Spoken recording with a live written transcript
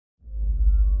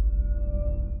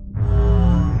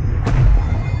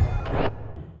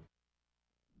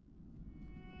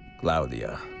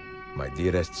Claudia, my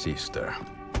dearest sister.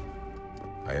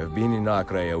 I have been in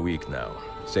Acre a week now,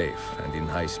 safe and in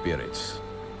high spirits,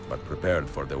 but prepared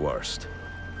for the worst.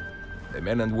 The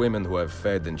men and women who have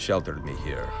fed and sheltered me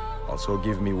here also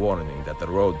give me warning that the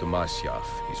road to Masyaf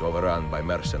is overrun by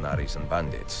mercenaries and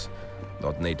bandits,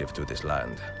 not native to this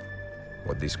land.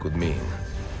 What this could mean,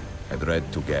 I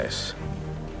dread to guess.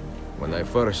 When I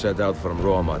first set out from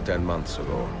Roma 10 months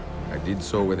ago, I did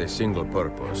so with a single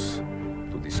purpose: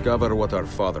 to discover what our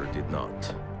father did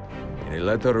not. In a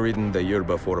letter written the year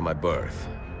before my birth,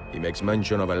 he makes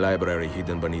mention of a library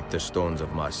hidden beneath the stones of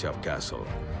Masyaf Castle.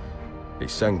 A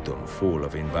sanctum full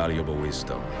of invaluable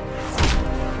wisdom.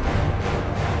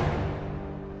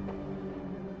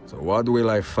 So what will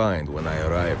I find when I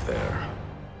arrive there?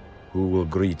 Who will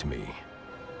greet me?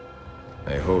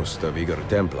 A host of eager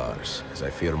Templars, as I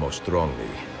fear most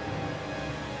strongly.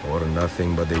 Or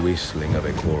nothing but the whistling of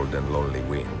a cold and lonely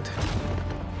wind.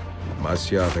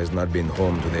 Masyaf has not been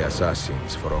home to the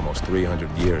assassins for almost 300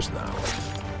 years now.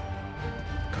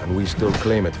 Can we still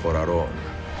claim it for our own?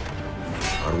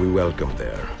 Are we welcome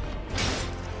there?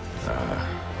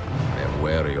 I am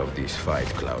wary of this fight,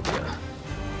 Claudia.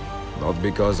 Not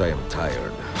because I am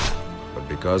tired, but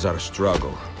because our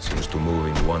struggle seems to move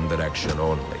in one direction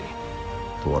only,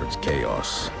 towards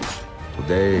chaos.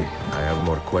 Today, I have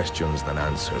more questions than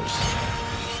answers.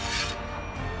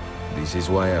 This is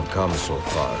why I've come so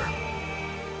far.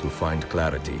 To find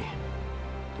clarity.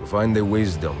 To find the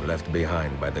wisdom left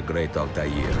behind by the great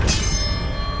Altair.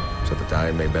 So that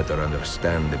I may better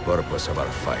understand the purpose of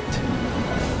our fight.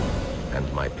 And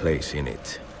my place in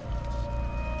it.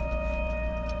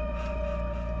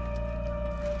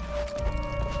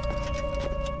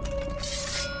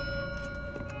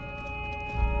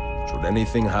 Should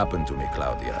anything happen to me,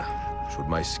 Claudia, should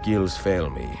my skills fail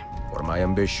me, or my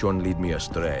ambition lead me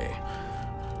astray,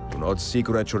 do not seek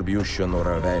retribution or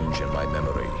revenge in my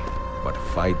memory, but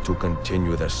fight to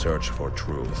continue the search for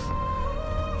truth,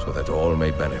 so that all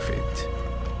may benefit.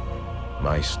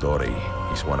 My story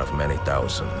is one of many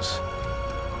thousands,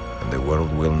 and the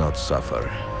world will not suffer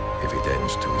if it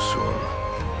ends too soon.